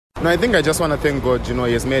No, I think I just want to thank God. You know,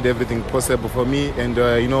 He has made everything possible for me, and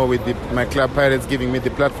you know, with my club Pirates giving me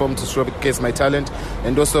the platform to showcase my talent,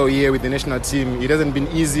 and also here with the national team, it hasn't been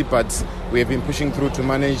easy, but we have been pushing through to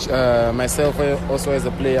manage myself also as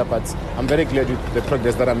a player. But I'm very glad with the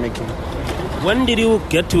progress that I'm making. When did you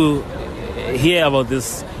get to hear about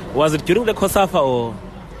this? Was it during the COSAFA or?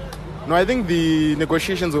 No, I think the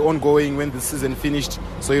negotiations were ongoing when the season finished.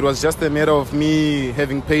 So it was just a matter of me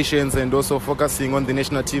having patience and also focusing on the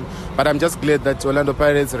national team. But I'm just glad that Orlando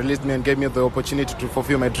Pirates released me and gave me the opportunity to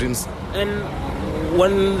fulfill my dreams. And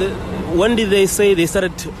when did they say they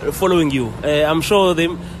started following you? I'm sure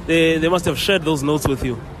they must have shared those notes with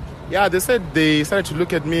you. Yeah, they said they started to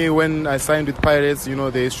look at me when I signed with Pirates. You know,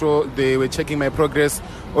 they were checking my progress.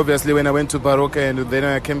 Obviously, when I went to Baroka and then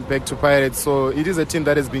I came back to Pirates. So it is a team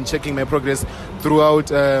that has been checking my progress throughout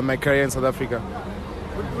my career in South Africa.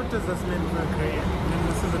 What does this mean for a career?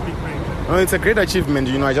 This is a big break. No, it's a great achievement.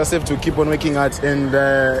 You know, I just have to keep on working hard, and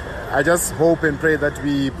I just hope and pray that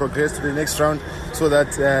we progress to the next round so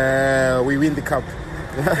that we win the cup.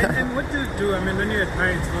 and what do you do? I mean, when you're at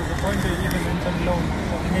Pirates, was the point where you even went on loan,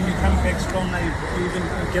 and then you come back strong, now you even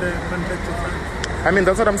get a contract with France? I mean,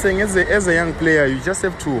 that's what I'm saying. As a young player, you just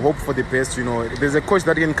have to hope for the best. You know, there's a coach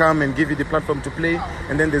that can come and give you the platform to play,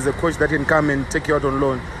 and then there's a coach that can come and take you out on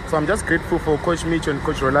loan. So I'm just grateful for Coach Mitch and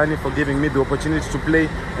Coach Rolani for giving me the opportunity to play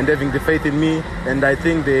and having the faith in me. And I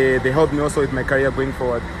think they helped me also with my career going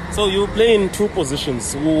forward. So you play in two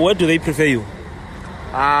positions. Where do they prefer you?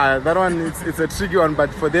 That one, it's a tricky one,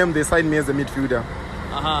 but for them, they signed me as a midfielder.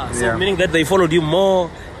 So meaning that they followed you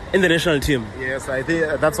more in the national team? Yes, I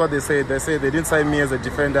think that's what they say. They say they didn't sign me as a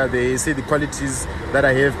defender. They see the qualities that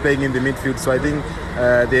I have playing in the midfield. So I think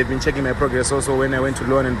they've been checking my progress also when I went to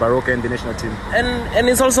loan in Baroka and the national team. And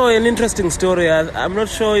it's also an interesting story. I'm not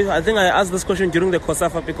sure. I think I asked this question during the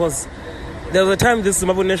COSAFA because there was a time this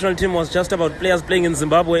Zimbabwean national team was just about players playing in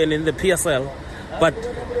Zimbabwe and in the PSL. But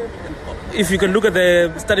if you can look at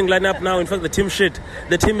the starting lineup now, in fact, the team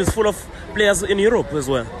is full of players in Europe as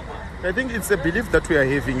well. I think it's a belief that we are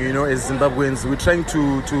having, you know, as Zimbabweans. We're trying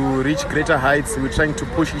to reach greater heights. We're trying to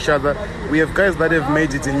push each other. We have guys that have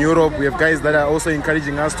made it in Europe. We have guys that are also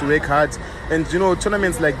encouraging us to work hard. And, you know,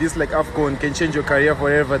 tournaments like this, like AFCON, can change your career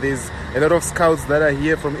forever. There's a lot of scouts that are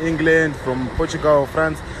here from England, from Portugal, or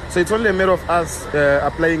France. So it's only a matter of us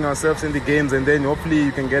applying ourselves in the games, and then hopefully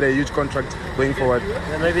you can get a huge contract going forward.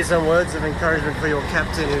 And maybe some words of encouragement for your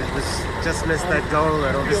captain who just missed that goal,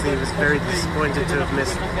 and obviously he was very disappointed to have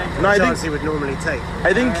missed the chance he would normally take.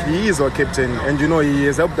 I think he is our captain, and you know, he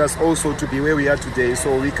has helped us also to be where we are today.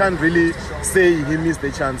 So we can't really say he missed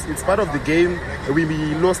the chance. It's part of the game. We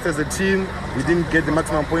lost as a team. We didn't get the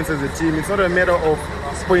maximum points as a team. It's not a matter of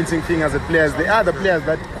pointing fingers at players. There are the players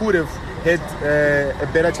that could have had a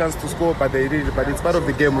better chance to score, but they didn't. But it's part of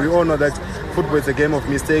the game. We all know that football is a game of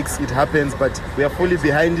mistakes. It happens, but we are fully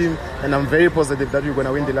behind him, and I'm very positive that we're going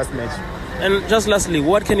to win the last match. And just lastly,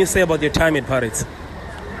 what can you say about your time at Pirates?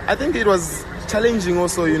 I think it was challenging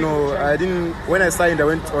also. You know, when I signed, I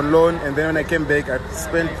went on loan, and then when I came back, I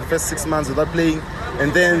spent the first 6 months without playing,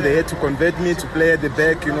 and then they had to convert me to play at the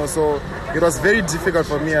back, you know, so it was very difficult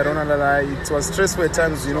for me. I don't want to lie. It was stressful at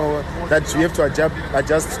times, you know, that you have to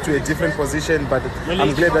adjust to a different position, but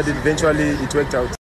I'm glad that eventually it worked out.